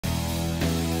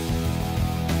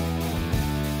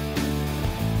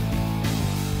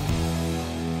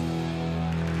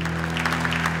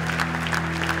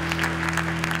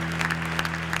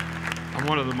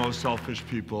of the most selfish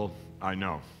people I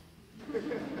know.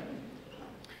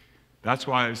 That's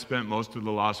why I've spent most of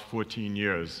the last 14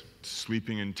 years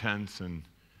sleeping in tents and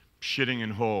shitting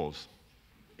in holes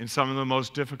in some of the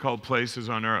most difficult places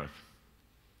on earth,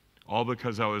 all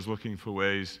because I was looking for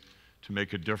ways to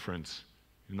make a difference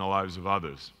in the lives of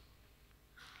others.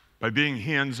 By being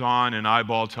hands-on and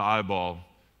eyeball to eyeball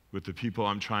with the people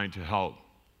I'm trying to help,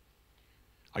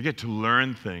 I get to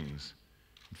learn things,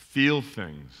 feel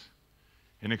things,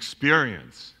 and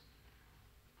experience.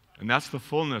 And that's the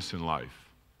fullness in life.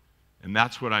 And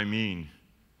that's what I mean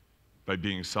by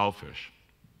being selfish.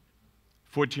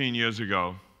 14 years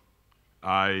ago,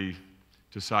 I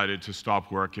decided to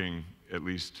stop working, at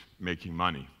least making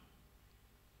money.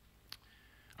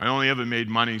 I only ever made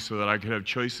money so that I could have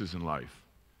choices in life.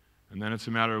 And then it's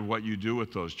a matter of what you do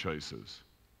with those choices.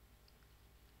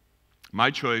 My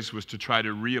choice was to try to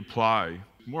reapply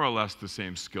more or less the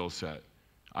same skill set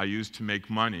I used to make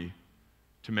money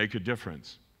to make a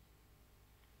difference.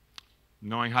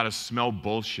 Knowing how to smell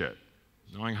bullshit,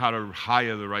 knowing how to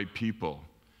hire the right people,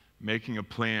 making a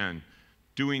plan,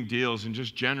 doing deals, and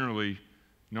just generally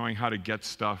knowing how to get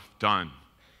stuff done.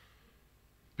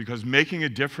 Because making a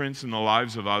difference in the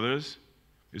lives of others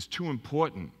is too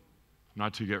important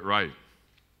not to get right.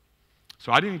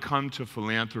 So I didn't come to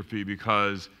philanthropy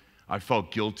because I felt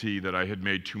guilty that I had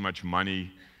made too much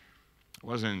money. I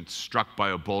wasn't struck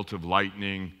by a bolt of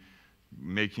lightning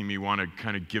making me want to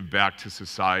kind of give back to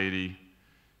society.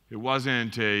 It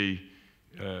wasn't a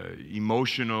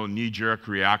emotional knee-jerk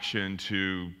reaction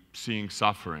to seeing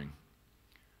suffering.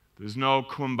 There's no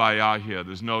kumbaya here.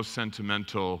 There's no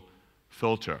sentimental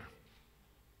filter.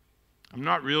 I'm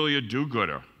not really a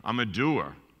do-gooder. I'm a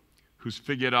doer who's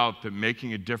figured out that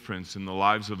making a difference in the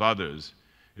lives of others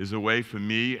is a way for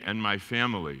me and my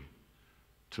family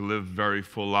to live very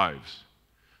full lives.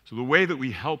 So the way that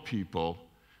we help people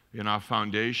in our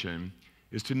foundation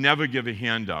is to never give a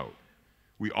handout.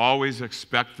 We always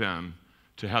expect them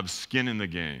to have skin in the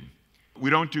game.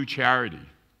 We don't do charity.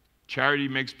 Charity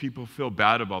makes people feel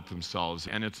bad about themselves,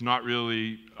 and it's not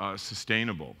really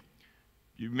sustainable.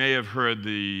 You may have heard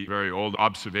the very old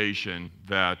observation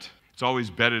that it's always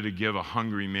better to give a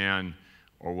hungry man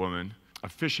or woman a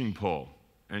fishing pole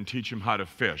and teach him how to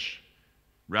fish,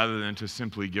 rather than to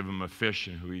simply give him a fish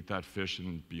and he'll eat that fish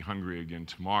and be hungry again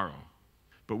tomorrow.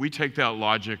 But we take that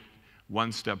logic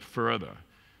one step further,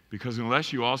 because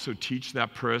unless you also teach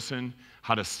that person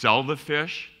how to sell the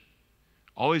fish,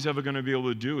 all he's ever going to be able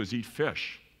to do is eat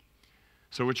fish.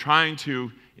 So we're trying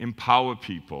to empower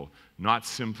people, not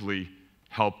simply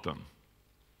help them.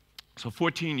 So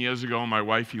 14 years ago, my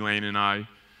wife Elaine and I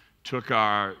took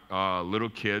our little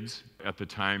kids, at the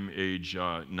time age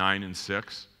 9 and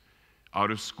 6,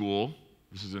 out of school.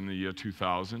 This is in the year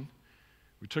 2000.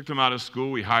 We took them out of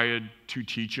school, we hired 2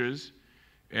 teachers,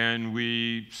 and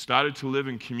we started to live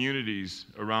in communities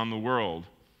around the world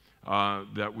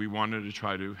that we wanted to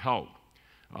try to help.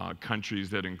 Countries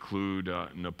that include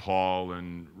Nepal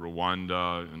and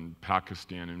Rwanda and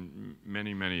Pakistan and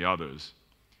many, many others.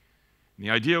 And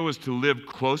the idea was to live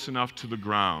close enough to the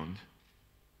ground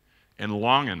and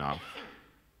long enough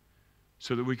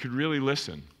so that we could really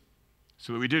listen,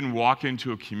 so that we didn't walk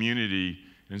into a community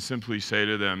and simply say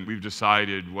to them, we've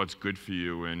decided what's good for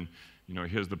you, and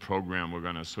here's the program we're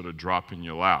going to sort of drop in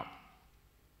your lap.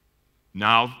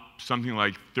 Now, something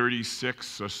like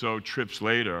 36 or so trips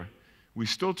later, we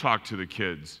still talk to the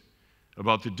kids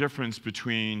about the difference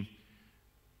between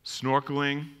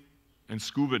snorkeling and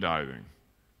scuba diving,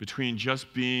 between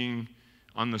just being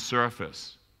on the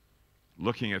surface,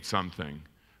 looking at something,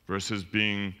 versus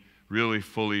being really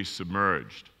fully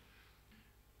submerged.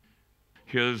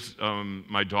 Here's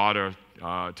my daughter,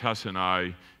 Tessa, and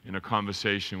I in a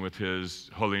conversation with His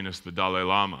Holiness the Dalai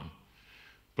Lama.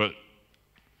 But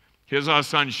here's our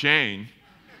son Shane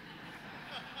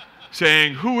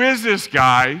saying, "Who is this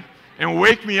guy? And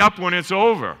wake me up when it's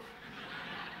over."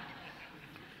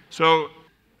 So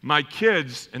my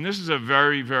kids, and this is a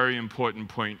very, very important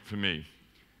point for me,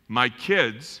 my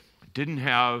kids didn't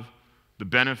have the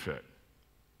benefit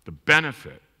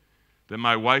that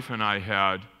my wife and I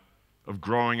had of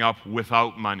growing up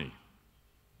without money.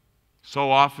 So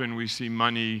often we see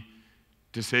money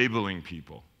disabling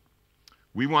people.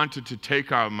 We wanted to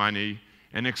take our money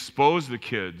and expose the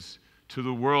kids to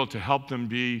the world to help them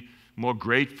be more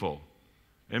grateful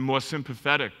and more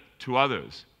sympathetic to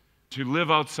others, to live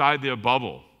outside their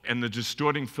bubble and the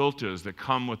distorting filters that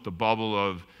come with the bubble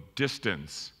of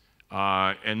distance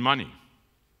and money.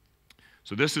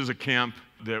 So this is a camp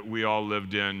that we all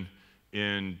lived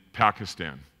in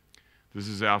Pakistan. This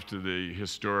is after the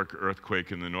historic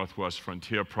earthquake in the Northwest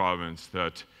Frontier Province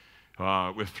that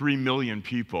where 3 million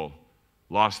people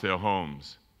lost their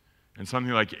homes, and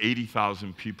something like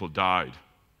 80,000 people died.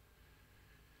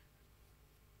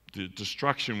 The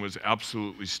destruction was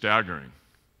absolutely staggering.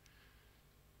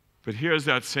 But here's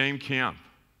that same camp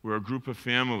where a group of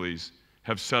families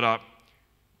have set up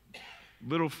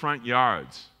little front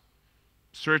yards,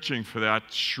 searching for that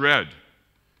shred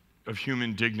of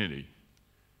human dignity.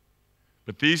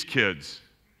 But these kids,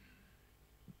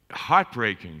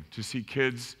 heartbreaking to see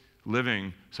kids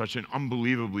living such an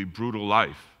unbelievably brutal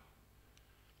life.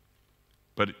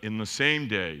 But in the same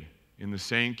day, in the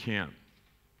same camp,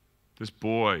 this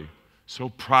boy, so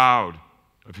proud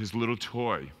of his little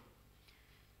toy.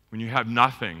 When you have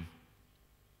nothing,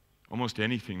 almost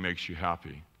anything makes you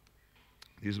happy.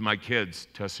 These are my kids,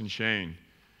 Tess and Shane,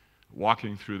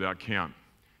 walking through that camp.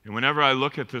 And whenever I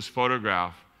look at this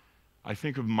photograph, I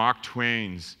think of Mark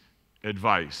Twain's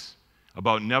advice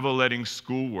about never letting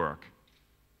schoolwork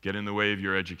get in the way of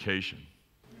your education.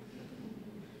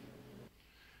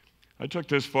 I took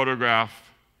this photograph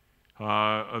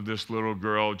of this little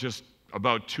girl just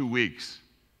about 2 weeks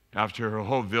after her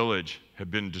whole village had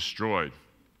been destroyed.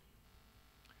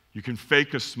 You can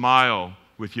fake a smile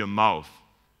with your mouth,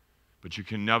 but you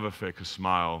can never fake a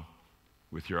smile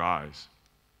with your eyes.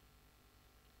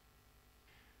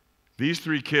 These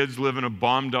 3 kids live in a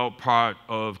bombed-out part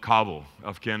of Kabul,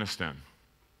 Afghanistan.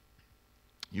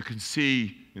 You can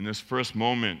see in this first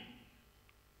moment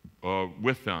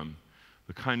with them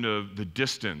the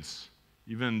distance,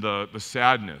 even the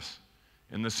sadness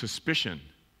and the suspicion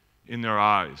in their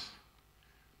eyes.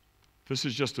 This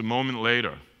is just a moment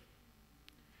later.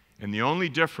 And the only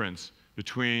difference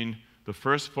between the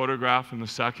first photograph and the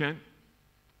second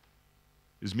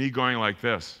is me going like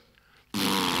this.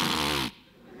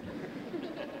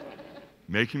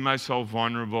 Making myself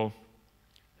vulnerable,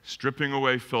 stripping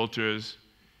away filters,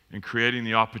 and creating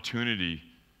the opportunity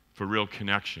for real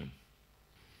connection.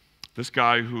 This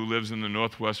guy who lives in the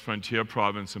Northwest Frontier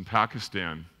province in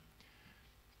Pakistan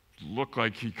looked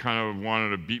like he kind of wanted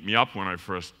to beat me up when I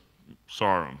first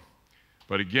saw him.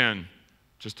 But again,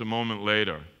 just a moment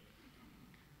later,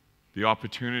 the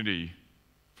opportunity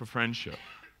for friendship.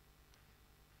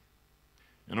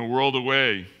 And a world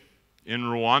away in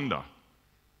Rwanda.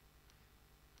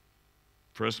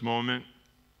 First moment,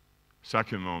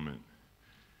 second moment.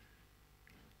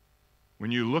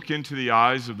 When you look into the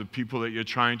eyes of the people that you're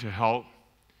trying to help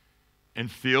and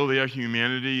feel their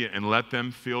humanity and let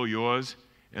them feel yours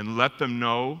and let them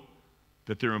know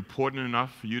that they're important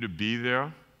enough for you to be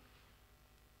there,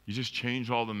 you just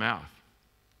change all the math.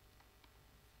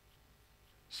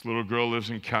 This little girl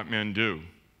lives in Kathmandu,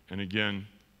 and again,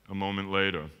 a moment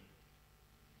later.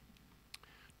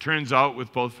 Turns out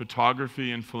with both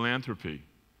photography and philanthropy,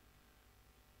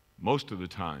 most of the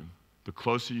time, the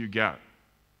closer you get,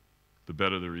 the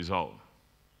better the result.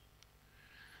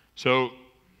 So,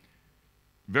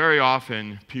 very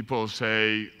often people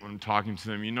say, when I'm talking to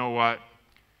them, you know what,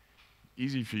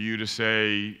 easy for you to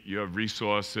say you have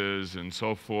resources and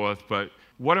so forth, but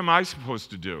what am I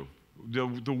supposed to do?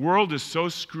 The world is so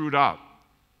screwed up.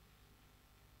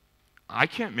 I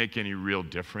can't make any real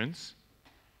difference.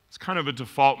 It's kind of a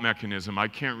default mechanism. I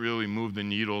can't really move the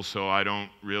needle, so I don't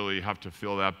really have to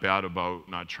feel that bad about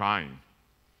not trying.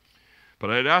 But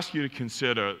I'd ask you to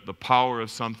consider the power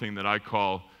of something that I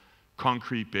call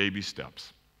concrete baby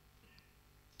steps.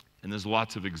 And there's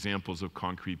lots of examples of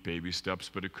concrete baby steps,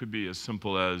 but it could be as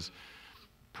simple as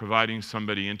providing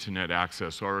somebody internet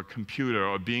access or a computer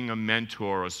or being a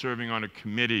mentor or serving on a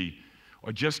committee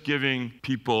or just giving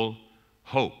people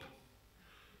hope.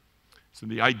 So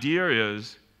the idea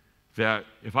is that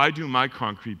if I do my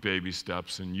concrete baby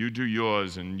steps and you do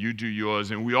yours and you do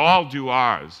yours and we all do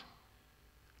ours,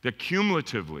 that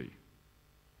cumulatively,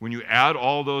 when you add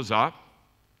all those up,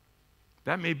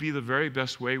 that may be the very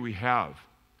best way we have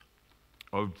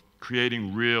of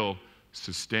creating real,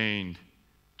 sustained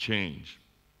change.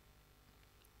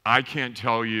 I can't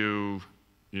tell you,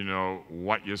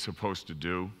 what you're supposed to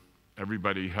do.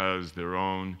 Everybody has their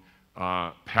own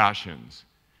passions.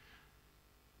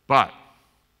 But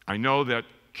I know that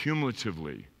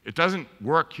cumulatively, it doesn't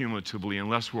work cumulatively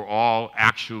unless we're all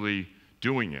actually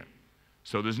doing it.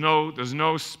 So there's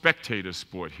no spectator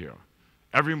sport here.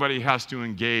 Everybody has to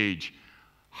engage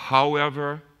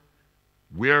however,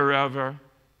 wherever,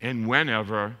 and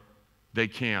whenever they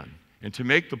can. And to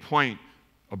make the point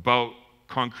about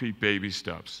concrete baby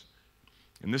steps,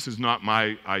 and this is not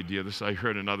my idea, I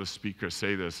heard another speaker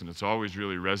say this, and it's always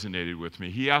really resonated with me.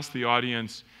 He asked the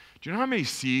audience, do you know how many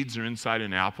seeds are inside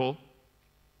an apple?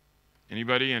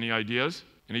 Anybody? Any ideas?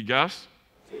 Any guess?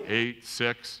 8,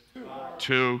 6,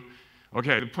 2.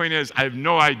 Okay, the point is, I have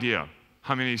no idea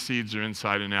how many seeds are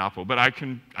inside an apple, but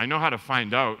I know how to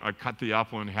find out. I cut the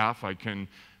apple in half, I can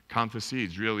count the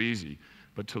seeds real easy.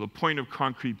 But to the point of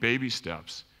concrete baby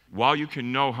steps, while you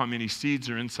can know how many seeds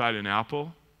are inside an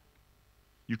apple,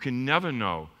 you can never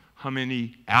know how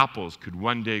many apples could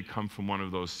one day come from one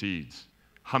of those seeds,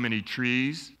 how many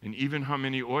trees, and even how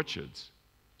many orchards.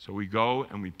 So we go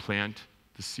and we plant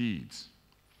the seeds.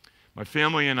 My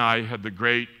family and I had the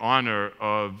great honor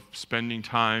of spending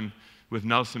time with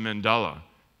Nelson Mandela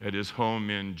at his home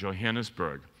in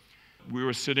Johannesburg. We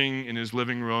were sitting in his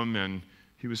living room, and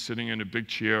he was sitting in a big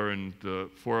chair, and the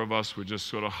four of us were just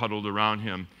sort of huddled around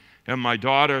him. And my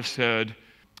daughter said,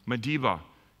 "Madiba,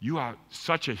 you are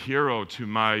such a hero to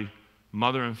my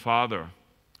mother and father.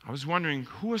 I was wondering,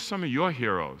 who are some of your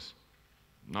heroes?"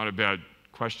 Not a bad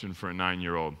question for a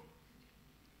 9-year-old.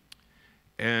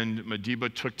 And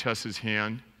Madiba took Tessa's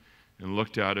hand and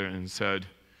looked at her and said,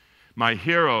 "My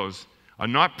heroes are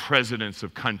not presidents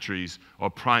of countries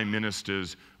or prime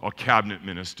ministers or cabinet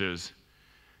ministers.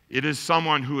 It is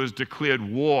someone who has declared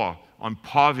war on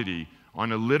poverty,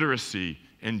 on illiteracy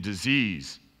and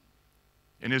disease,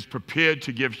 and is prepared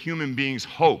to give human beings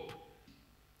hope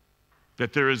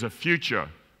that there is a future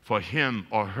for him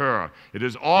or her. It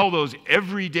is all those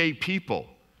everyday people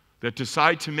that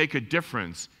decide to make a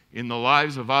difference in the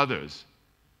lives of others.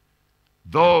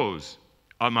 Those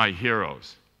are my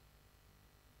heroes."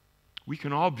 We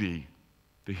can all be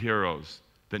the heroes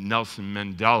that Nelson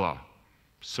Mandela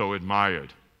so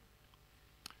admired.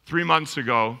 3 months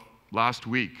ago, last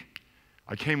week,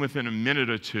 I came within a minute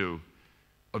or two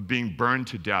of being burned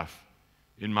to death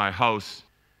in my house.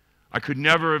 I could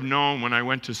never have known when I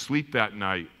went to sleep that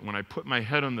night, when I put my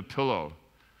head on the pillow,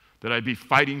 that I'd be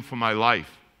fighting for my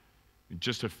life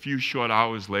just a few short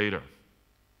hours later.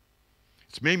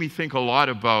 It's made me think a lot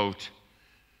about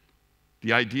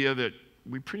the idea that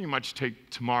we pretty much take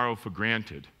tomorrow for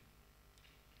granted.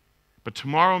 But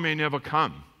tomorrow may never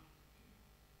come.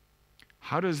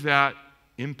 How does that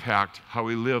impact how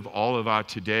we live all of our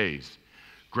todays?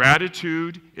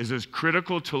 Gratitude is as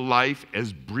critical to life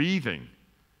as breathing.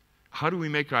 How do we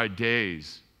make our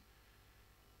days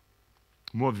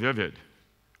more vivid?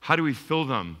 How do we fill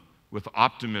them with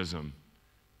optimism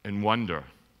and wonder?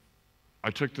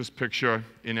 I took this picture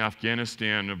in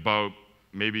Afghanistan about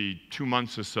maybe 2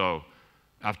 months or so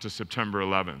after September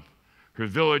 11th. Her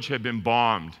village had been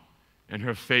bombed and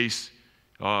her face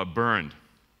burned.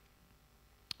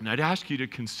 And I'd ask you to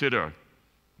consider,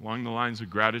 along the lines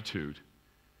of gratitude,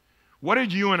 what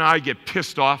did you and I get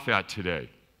pissed off at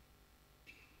today?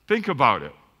 Think about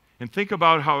it, and think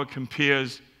about how it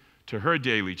compares to her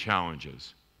daily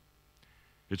challenges.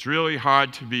 It's really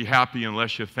hard to be happy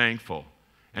unless you're thankful,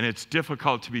 and it's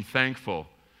difficult to be thankful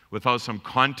without some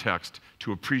context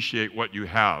to appreciate what you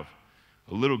have.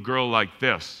 A little girl like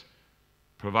this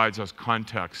provides us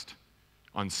context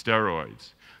on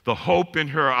steroids. The hope in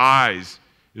her eyes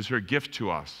is her gift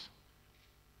to us,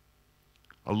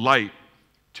 a light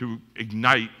to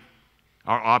ignite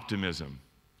our optimism,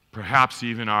 perhaps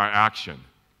even our action.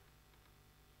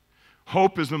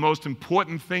 Hope is the most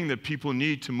important thing that people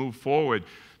need to move forward.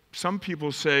 Some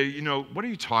people say, what are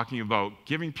you talking about?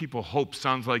 Giving people hope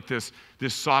sounds like this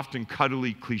soft and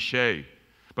cuddly cliche.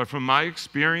 But from my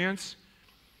experience,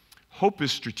 hope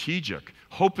is strategic.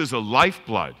 Hope is a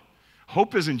lifeblood.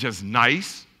 Hope isn't just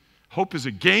nice. Hope is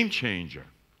a game changer.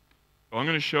 I'm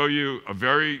going to show you a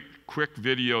very quick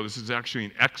video. This is actually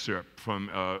an excerpt from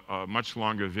a much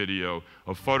longer video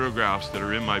of photographs that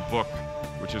are in my book,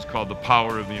 which is called The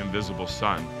Power of the Invisible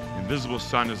Sun. The invisible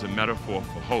sun is a metaphor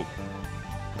for hope.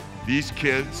 These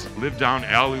kids live down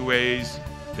alleyways.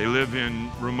 They live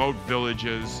in remote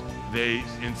villages. They,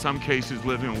 in some cases,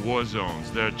 live in war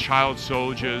zones. They're child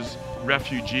soldiers,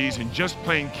 refugees, and just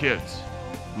plain kids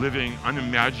living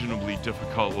unimaginably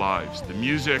difficult lives. The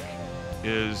music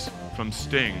is from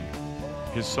Sting,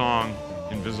 his song,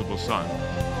 Invisible Sun.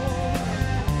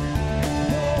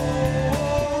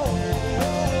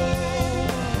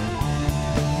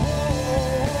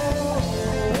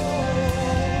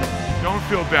 Don't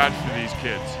feel bad for these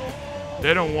kids.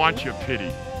 They don't want your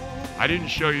pity. I didn't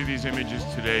show you these images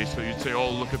today so you'd say, oh,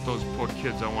 look at those poor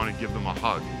kids, I want to give them a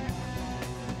hug.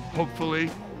 Hopefully,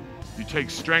 you take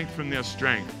strength from their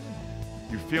strength.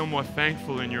 You feel more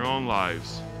thankful in your own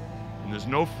lives. And there's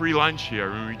no free lunch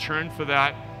here. In return for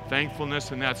that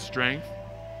thankfulness and that strength,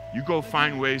 you go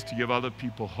find ways to give other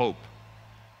people hope.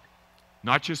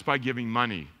 Not just by giving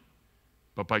money,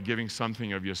 but by giving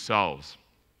something of yourselves.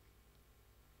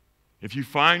 If you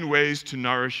find ways to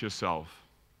nourish yourself,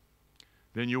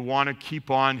 then you want to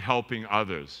keep on helping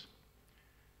others.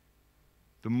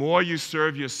 The more you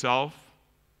serve yourself,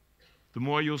 the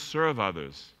more you'll serve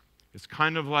others. It's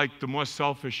kind of like the more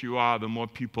selfish you are, the more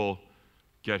people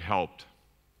get helped.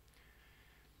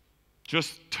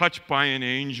 Just touched by an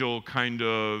angel kind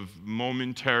of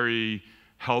momentary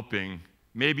helping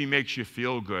maybe makes you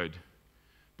feel good,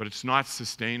 but it's not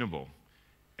sustainable.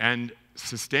 And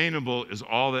sustainable is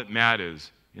all that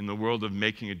matters in the world of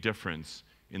making a difference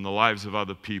in the lives of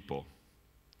other people.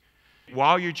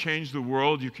 While you change the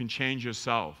world, you can change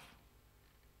yourself.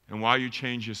 And while you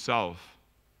change yourself,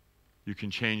 you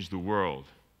can change the world.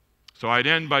 So I'd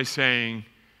end by saying,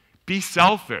 be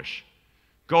selfish.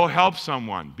 Go help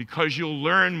someone, because you'll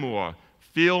learn more,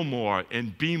 feel more,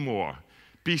 and be more.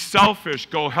 Be selfish,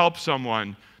 go help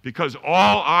someone, because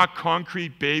all our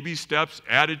concrete baby steps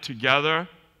added together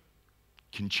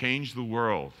can change the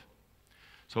world.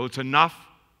 So it's enough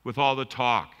with all the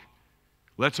talk.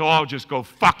 Let's all just go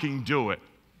fucking do it.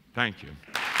 Thank you.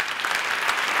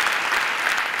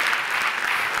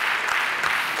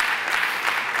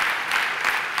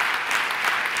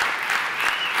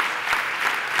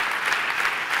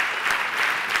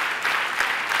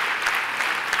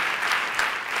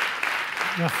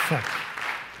 Just a sec,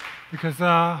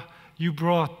 because you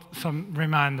brought some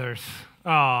reminders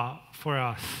for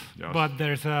us, yes. But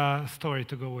there's a story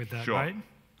to go with that, sure. Right?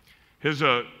 Here's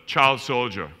a child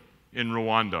soldier in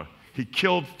Rwanda. He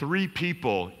killed 3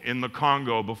 people in the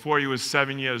Congo before he was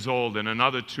 7 years old and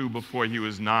another 2 before he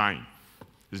was 9.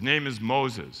 His name is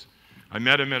Moses. I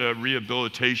met him at a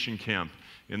rehabilitation camp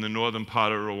in the northern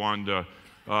part of Rwanda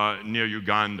near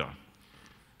Uganda.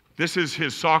 This is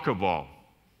his soccer ball,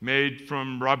 made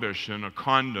from rubbish and a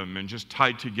condom and just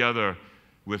tied together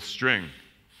with string.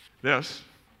 This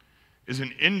is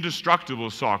an indestructible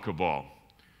soccer ball.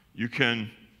 You can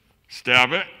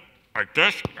stab it like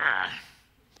this,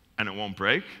 and it won't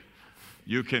break.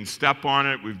 You can step on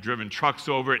it. We've driven trucks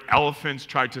over it. Elephants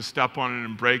tried to step on it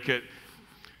and break it.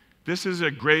 This is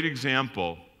a great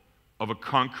example of a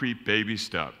concrete baby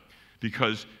step,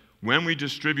 because when we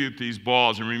distribute these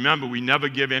balls, and remember, we never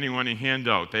give anyone a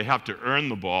handout. They have to earn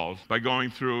the balls by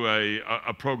going through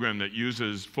a program that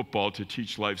uses football to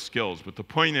teach life skills. But the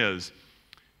point is,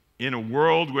 in a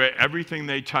world where everything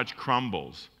they touch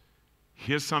crumbles,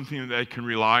 here's something that they can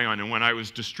rely on. And when I was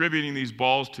distributing these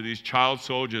balls to these child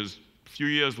soldiers a few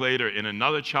years later in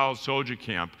another child soldier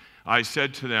camp, I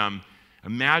said to them,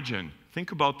 imagine,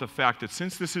 think about the fact that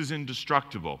since this is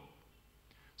indestructible,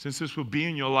 since this will be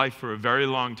in your life for a very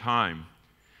long time,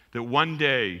 that one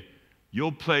day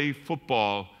you'll play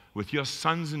football with your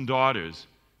sons and daughters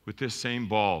with this same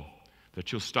ball,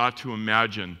 that you'll start to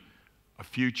imagine a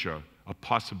future, a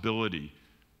possibility,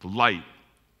 the light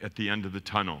at the end of the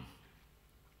tunnel.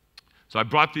 So I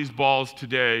brought these balls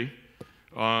today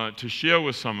to share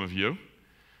with some of you.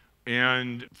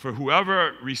 And for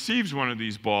whoever receives one of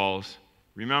these balls,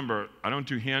 remember, I don't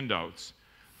do handouts.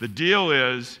 The deal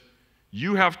is,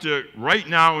 you have to, right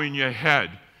now in your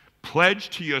head, pledge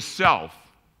to yourself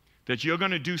that you're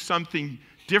going to do something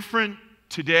different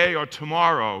today or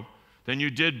tomorrow than you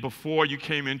did before you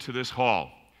came into this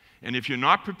hall. And if you're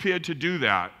not prepared to do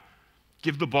that,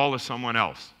 give the ball to someone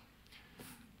else.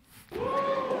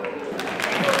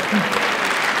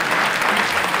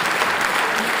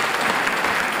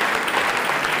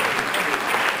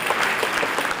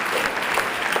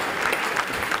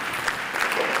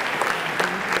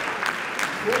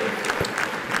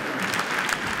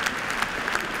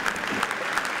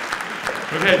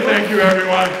 Okay, thank you,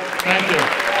 everyone. Thank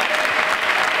you.